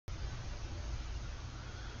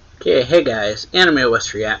Okay, hey guys, Anime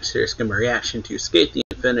West Reacts here. It's going to be a reaction to Skate the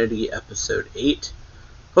Infinity Episode 8.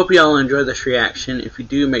 Hope you all enjoy this reaction. If you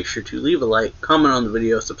do, make sure to leave a like, comment on the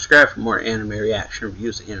video, subscribe for more anime reaction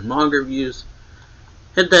reviews and manga reviews.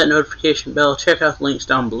 Hit that notification bell, check out the links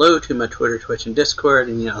down below to my Twitter, Twitch, and Discord,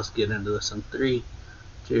 and yeah, let's get into this in 3,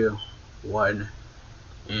 2, 1,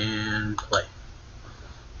 and play.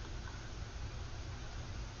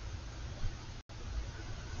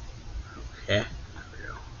 Okay, there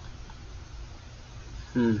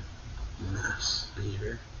we go. Mass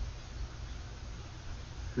leader.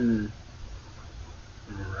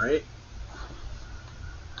 Alright.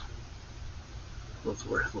 What's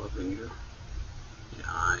worth loving you?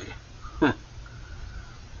 Yeah,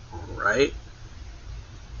 Alright.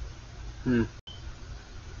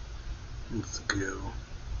 Let's go.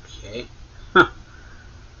 Okay.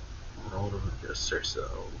 Roll to adjust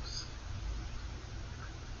ourselves.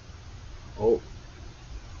 Oh.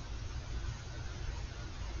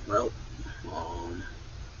 Well.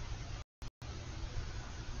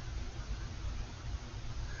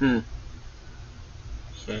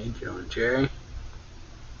 Okay, Joe and Jerry.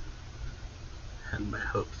 Had my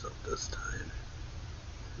hopes up this time.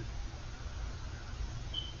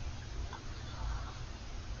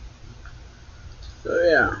 So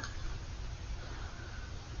yeah.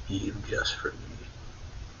 Eve just for me.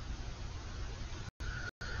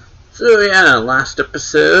 So yeah, last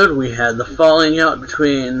episode we had the falling out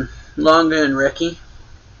between Longa and Reki.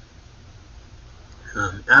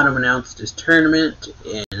 Adam announced his tournament,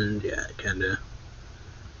 and yeah, kinda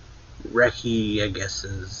Reki, I guess,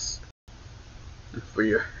 is for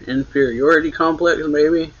your inferiority complex,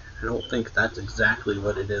 maybe? I don't think that's exactly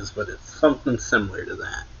what it is, but it's something similar to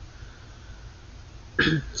that.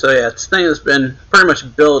 So yeah, it's a thing that's been pretty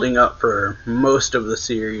much building up for most of the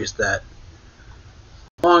series, that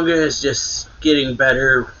Longa is just getting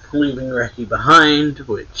better, leaving Reki behind,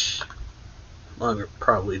 which Longa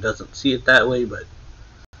probably doesn't see it that way, but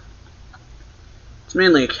it's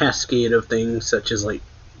mainly a cascade of things, such as like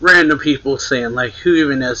random people saying like, who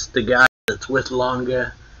even is the guy that's with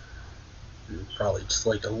Longa? And probably just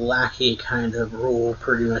like a lackey kind of role,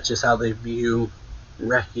 pretty much is how they view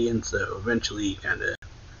Reki, and so eventually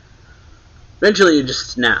it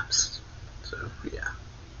just snaps. So yeah,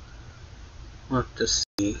 we'll have to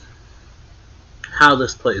see how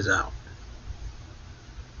this plays out.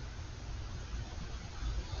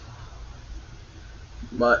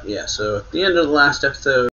 But yeah, so at the end of the last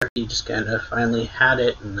episode, he just kind of finally had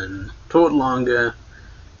it, and then told Longa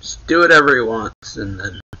just do whatever he wants, and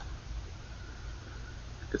then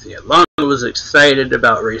because yeah, Longa was excited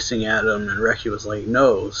about racing Adam, and Reki was like,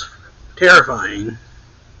 no, it was terrifying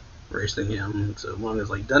racing him. And so Longa's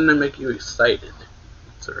like, doesn't it make you excited?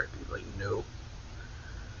 So Reki's like, no.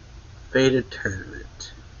 Fated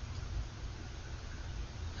tournament.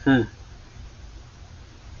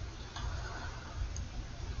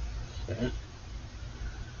 Okay.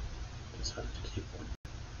 Just have to keep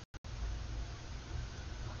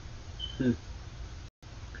one.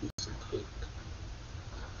 Piece of cake.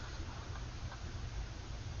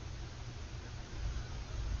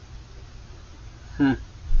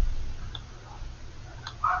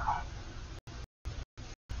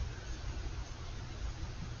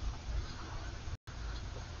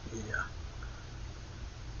 Yeah.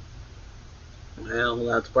 Well,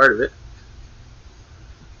 that's part of it.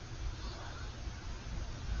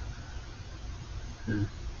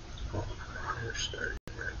 Oh, we're starting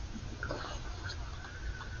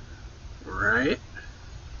right.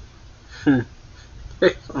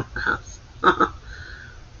 Pixel mouse.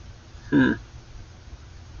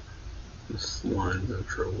 The slime of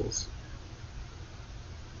trolls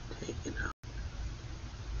taken out.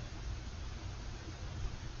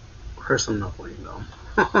 Of course, I'm not playing them.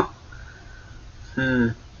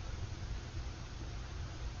 Yeah,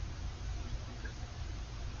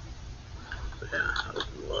 I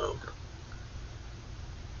would love.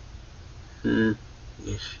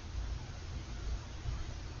 Ish.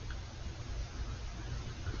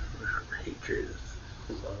 Hatred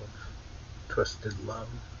is love. Twisted love.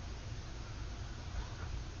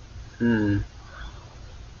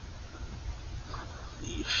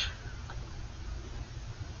 Ish.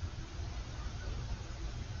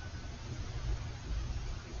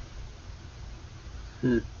 So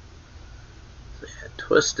yeah,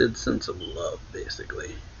 twisted sense of love,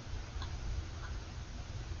 basically.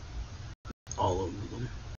 All of them.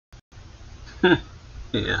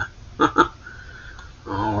 Yeah.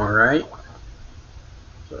 Alright.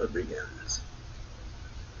 So it begins.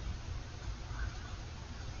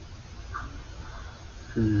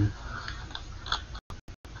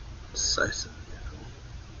 Decisive.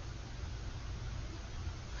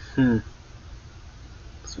 Hmm.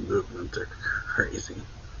 These movements are crazy.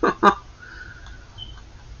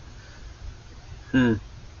 Hmm.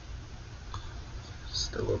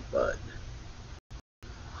 Still a bud.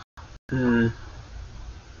 Hmm.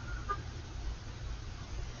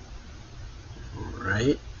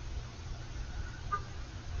 Alright.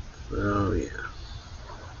 So, yeah.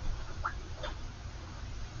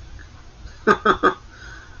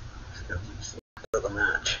 Just for the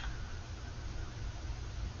match.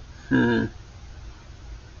 Hmm.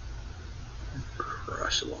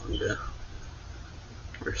 Crush Longa.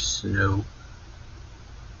 Or Snow.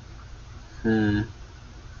 Hmm.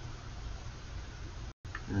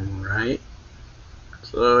 Alright.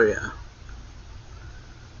 So, yeah.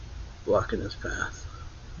 Blocking his path.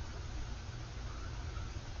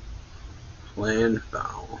 Land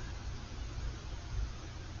foul.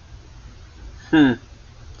 Hmm.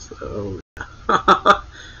 So, yeah.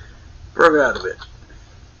 Broke out of it.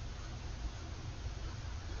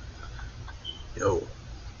 Yo.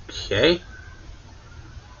 Okay.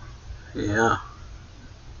 Yeah.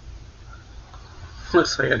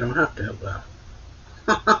 Looks like I don't have to have that.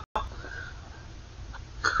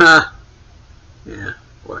 Ha! Yeah,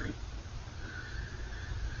 boy.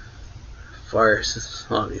 Farce is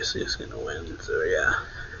obviously is gonna win, so yeah.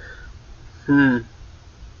 Hmm.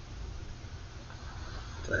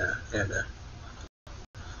 So yeah, yeah.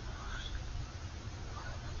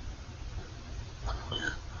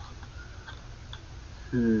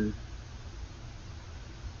 Hmm.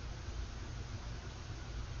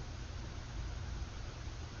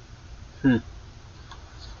 Hmm.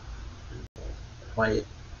 White.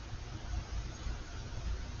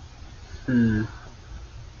 Hmm.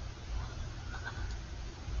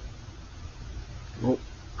 Oh.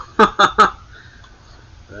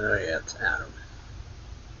 Oh yeah, it's Adam.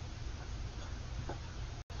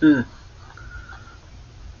 Hmm.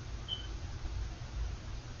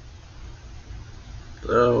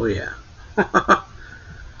 Oh yeah.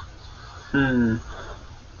 Hmm.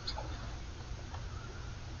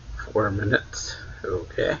 4 minutes.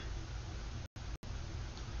 Okay.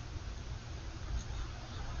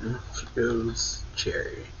 Off goes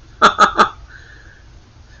Cherry.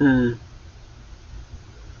 Hmm.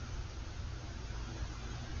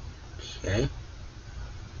 Okay.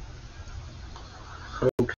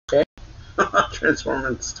 Okay. Transform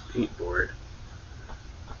into skateboard.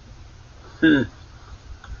 Hmm.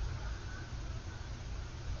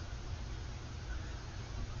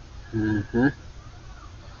 Mm-hmm.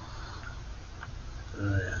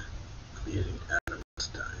 Oh yeah. Using Adam this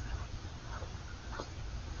time.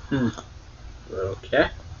 Hmm. Okay.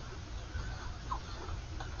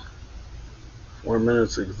 4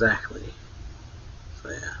 minutes exactly. So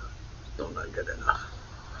yeah. Still not good enough.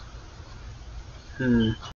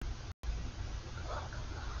 Hmm.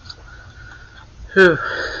 Whew.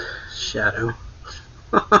 Shadow.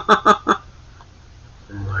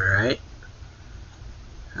 Alright.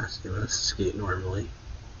 Has to do skate normally.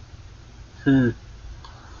 Hmm.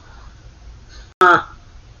 Ah.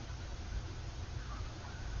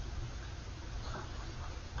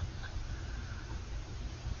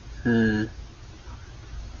 Hmm.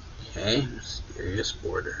 Okay. Mysterious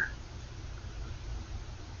border.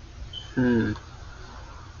 Hmm.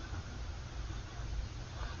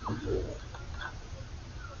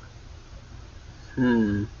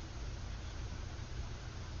 Hmm.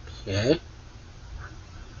 Okay.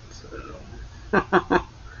 So.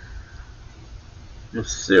 I'm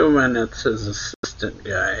assuming it's his assistant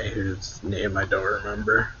guy whose name I don't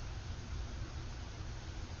remember.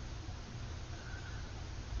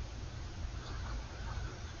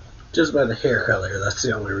 Just by the hair color, that's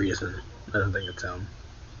the only reason. I don't think it's him.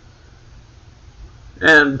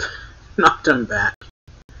 And knocked him back.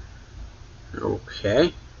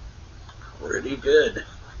 Okay. Pretty good.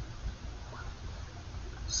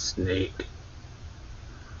 Snake.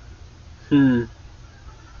 Hmm.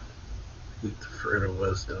 Eat the fruit of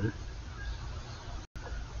wisdom.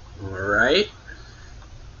 Alright.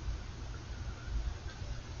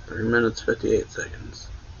 3 minutes 58 seconds.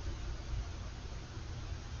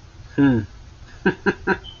 Hmm.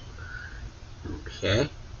 Okay.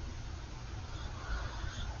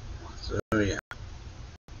 So yeah.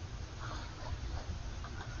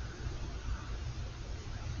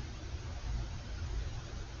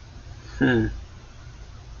 Hmm.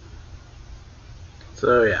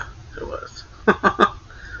 So yeah, it was.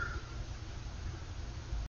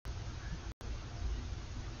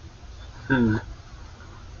 Hmm.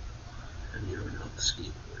 And you don't know the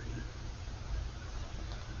skateboarding.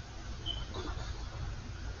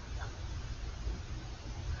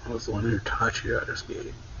 I was the one who taught you how to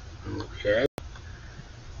skate. Okay.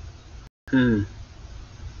 Hmm.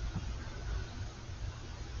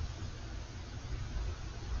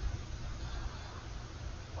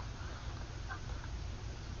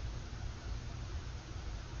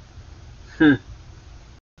 Hmm.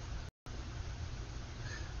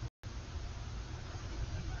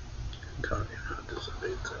 Talking about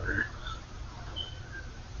dissipates order.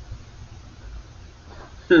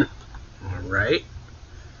 Hmm. Alright.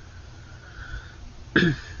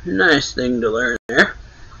 Nice thing to learn there.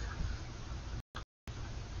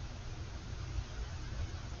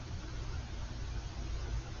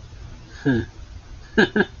 Hmm.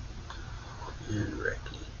 And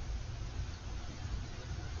Ricky.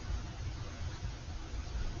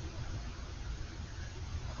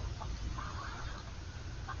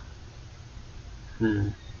 Hmm.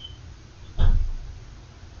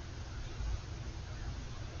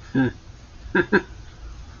 Hmm.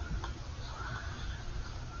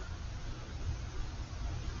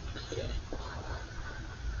 Okay.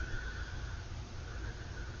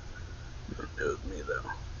 Don't know me though.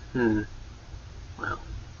 Hmm. Well.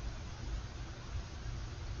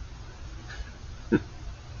 Okay.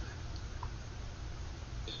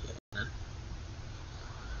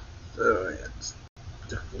 So it's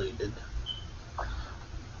deflated.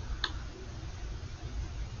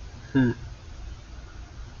 Hmm.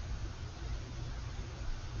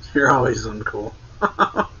 You're always uncool.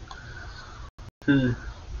 Hmm.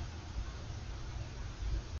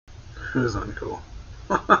 Who's uncool?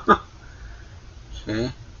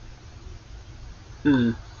 Okay.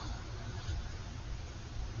 Hmm.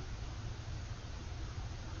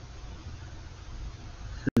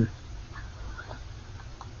 Hmm.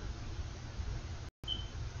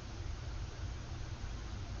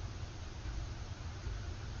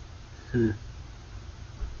 Hmm.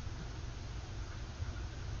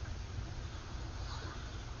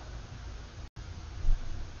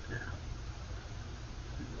 Yeah.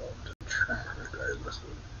 Involved in track regardless of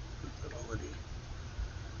methodology.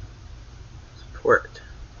 Support.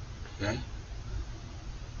 Okay.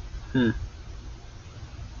 Hmm.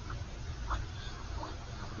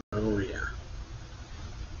 Oh yeah.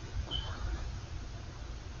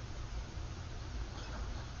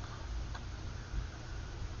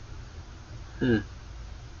 Hmm.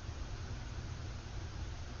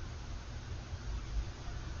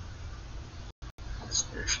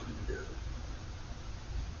 Inspiration to do.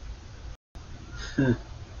 Hmm.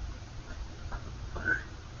 Alright.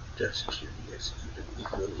 Just executed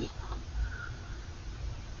equally.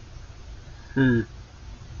 Hmm.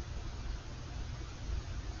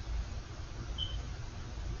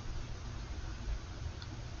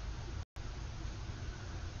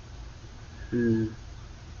 Hmm.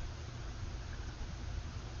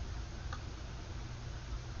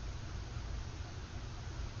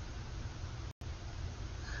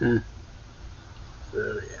 Hmm.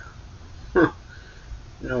 So yeah. Huh.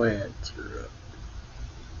 No way I'd screw up.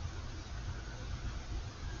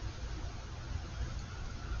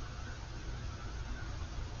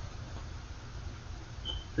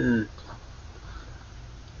 Hmm.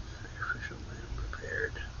 Sacrificially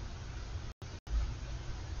unprepared.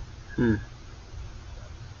 Hmm.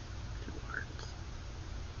 2 hearts.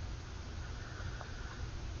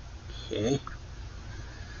 Okay.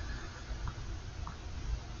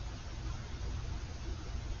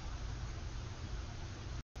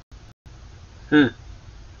 Hmm.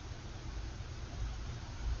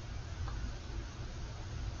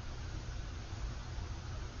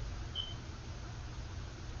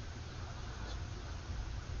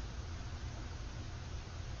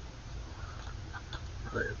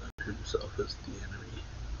 Rather than himself as the enemy.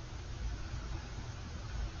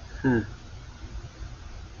 Hmm.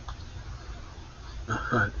 A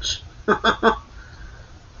hunch.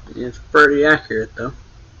 It's pretty accurate though.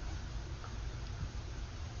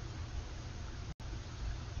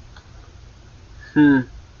 Hmm.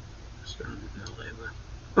 Strong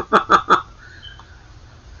Layla.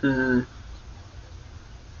 Hmm.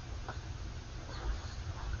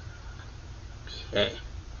 Okay.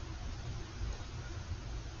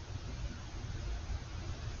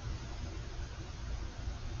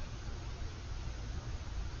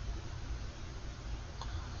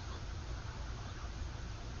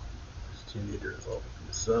 These two need to resolve it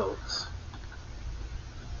themselves.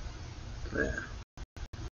 Yeah.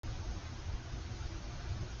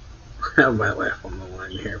 I have my life on the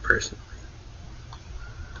line here, personally.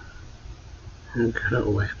 I'm gonna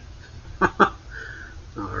win.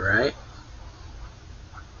 Alright.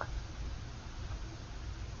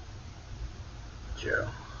 Joe.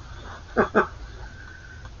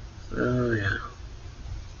 So, yeah.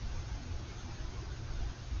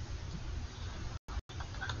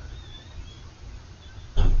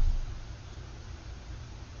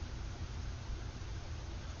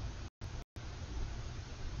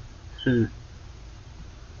 Hmm.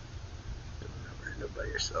 Never end up by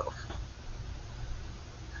yourself.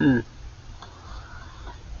 Hmm.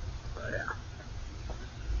 Oh yeah.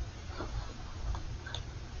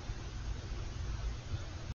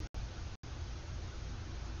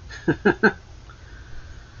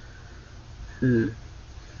 Hmm.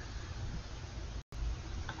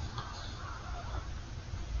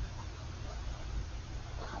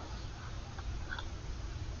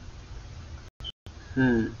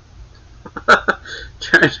 Hmm.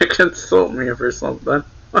 Trying to consult me for something.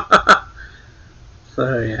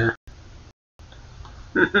 So yeah.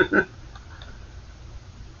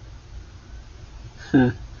 Hmm.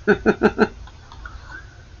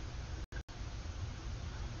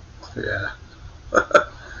 Yeah.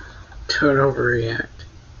 Don't overreact.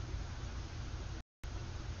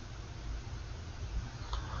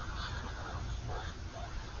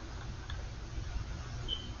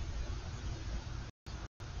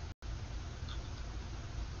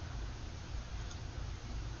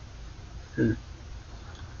 Hmm.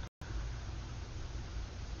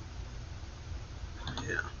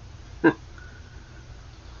 Yeah.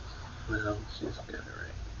 Well, she's got it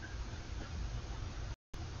right.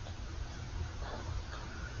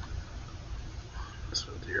 This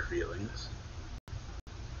was your feelings.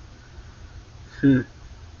 Hmm.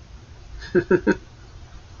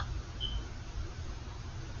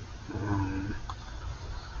 um,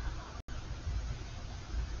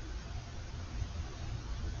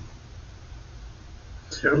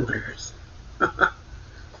 so embarrassing.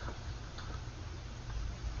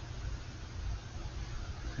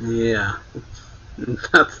 Yeah.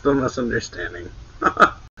 That's the misunderstanding.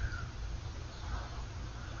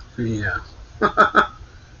 Yeah.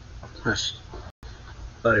 Hush.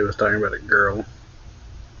 Thought he was talking about a girl.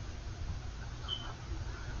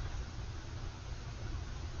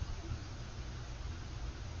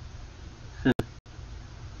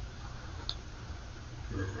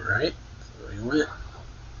 Alright. So he went.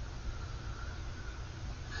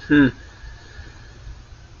 Hmm.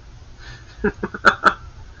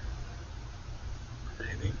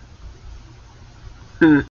 Maybe.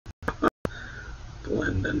 Hmm.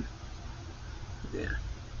 Blending. Yeah.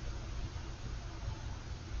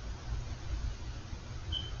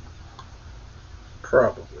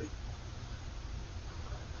 Probably.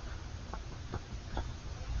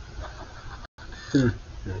 Hmm.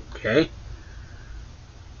 Okay.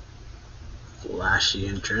 Flashy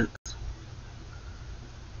entrance.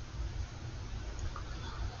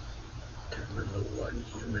 Determine the one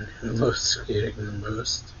human who loves skating the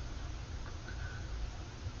most.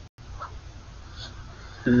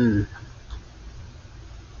 Hmm.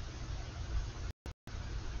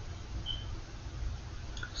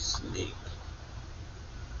 Snake.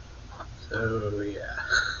 So yeah.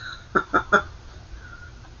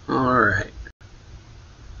 Alright.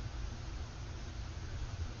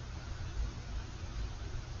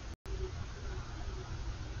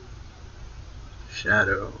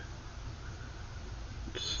 Shadow.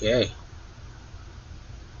 Okay.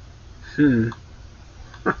 Hmm.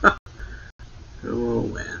 Who will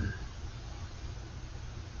win?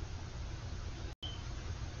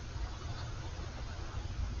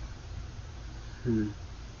 Hmm.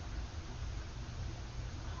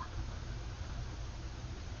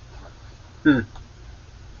 Hmm.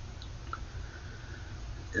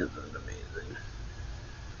 Isn't amazing.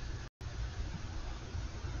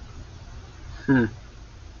 Hmm.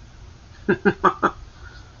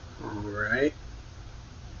 Alright.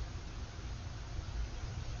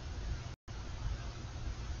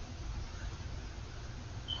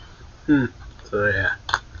 Hmm. So yeah.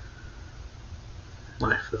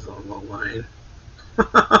 Life is on the line.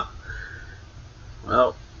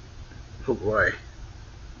 Well, oh boy.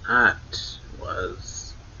 That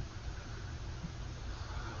was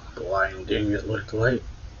blinding, it looked like.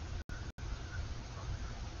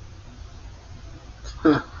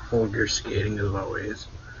 Vulgar skating as always.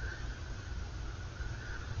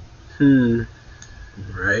 Hmm.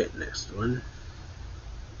 Right, next one.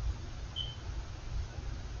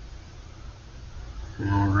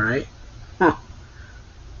 Alright. Huh.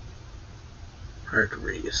 Heart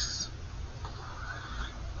race.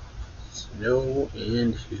 Snow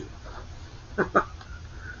and who?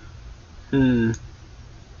 Hmm.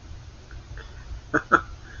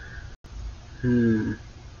 Hmm.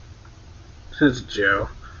 It's Joe.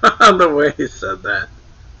 The way he said that.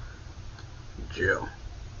 Joe.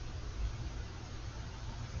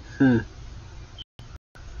 Hmm.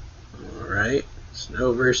 Alright.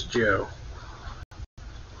 Snow versus Joe.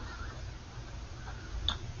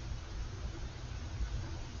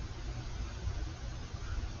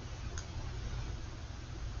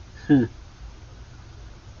 Hmm.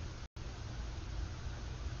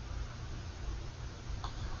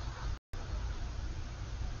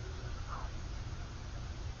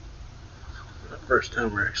 The first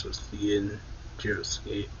time we're actually seeing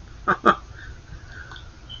Sk8.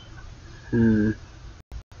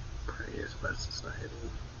 Praised by society.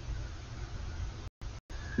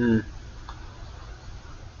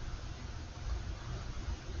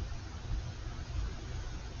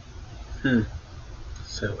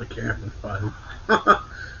 So like you're having fun.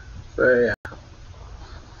 So yeah.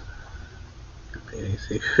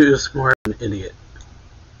 Who's more of an idiot?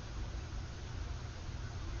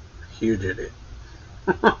 Huge idiot.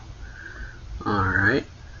 Alright.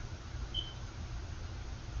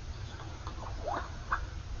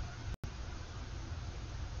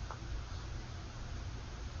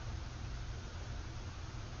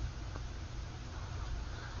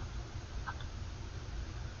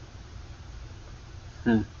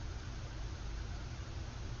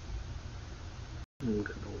 I'm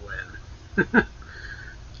gonna win.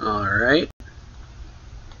 Alright.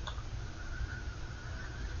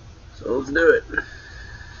 So let's do it.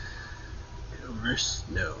 Go versus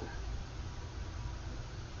no.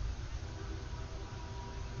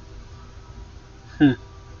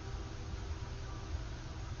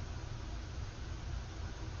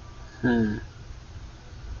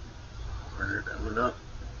 We're coming up.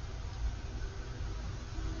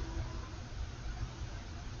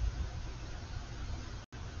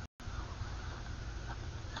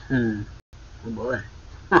 Oh boy.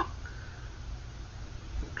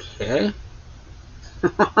 Okay.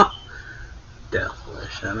 Death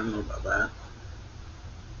Wish. I don't know about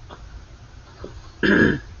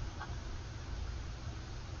that.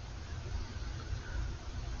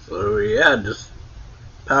 So yeah, just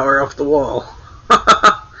power off the wall.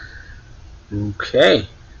 Okay.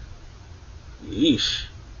 Yeesh.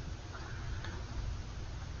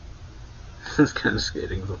 This kind of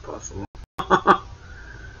skating is impossible.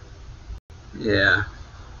 Yeah.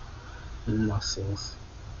 Muscles.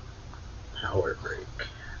 Power break.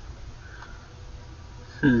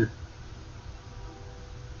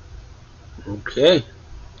 Okay.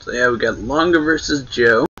 So yeah, we got Longa versus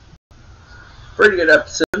Joe. Pretty good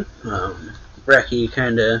episode. Reki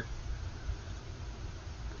kind of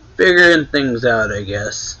figuring things out, I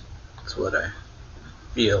guess. That's what I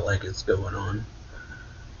feel like is going on.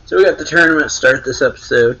 So we got the tournament start this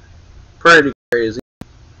episode. Pretty crazy.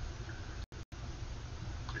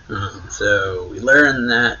 So we learn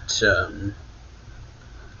that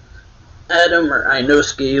Adam, or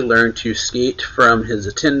Inosuke, learned to skate from his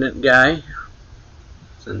attendant guy,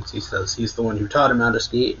 since he says he's the one who taught him how to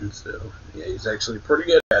skate, and so yeah, he's actually pretty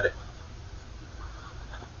good at it.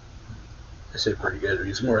 I say pretty good,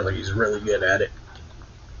 he's more like he's really good at it.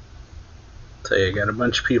 So you got a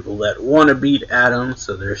bunch of people that want to beat Adam,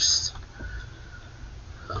 so there's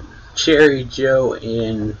Cherry, Joe,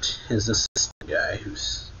 and his assistant guy,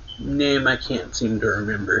 whose name I can't seem to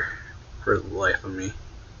remember for the life of me.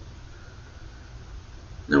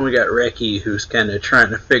 Then we got Reki, who's kind of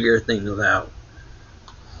trying to figure things out.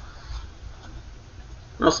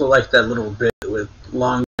 I also like that little bit with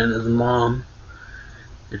Long and his mom,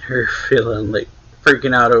 and her feeling like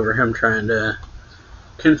freaking out over him trying to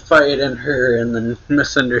confide in her, and then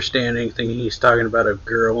misunderstanding, thinking he's talking about a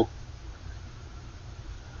girl.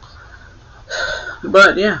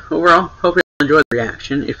 But yeah, overall, hope you enjoyed the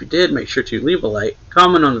reaction. If you did, make sure to leave a like,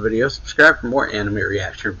 comment on the video, subscribe for more anime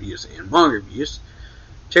reaction reviews and manga reviews.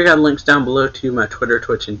 Check out the links down below to my Twitter,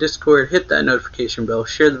 Twitch, and Discord. Hit that notification bell,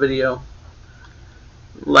 share the video,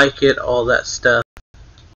 like it, all that stuff.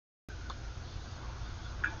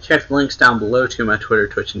 Check the links down below to my Twitter,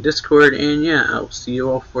 Twitch, and Discord. And yeah, I'll see you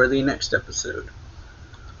all for the next episode.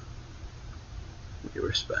 We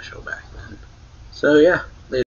were special back then. So yeah.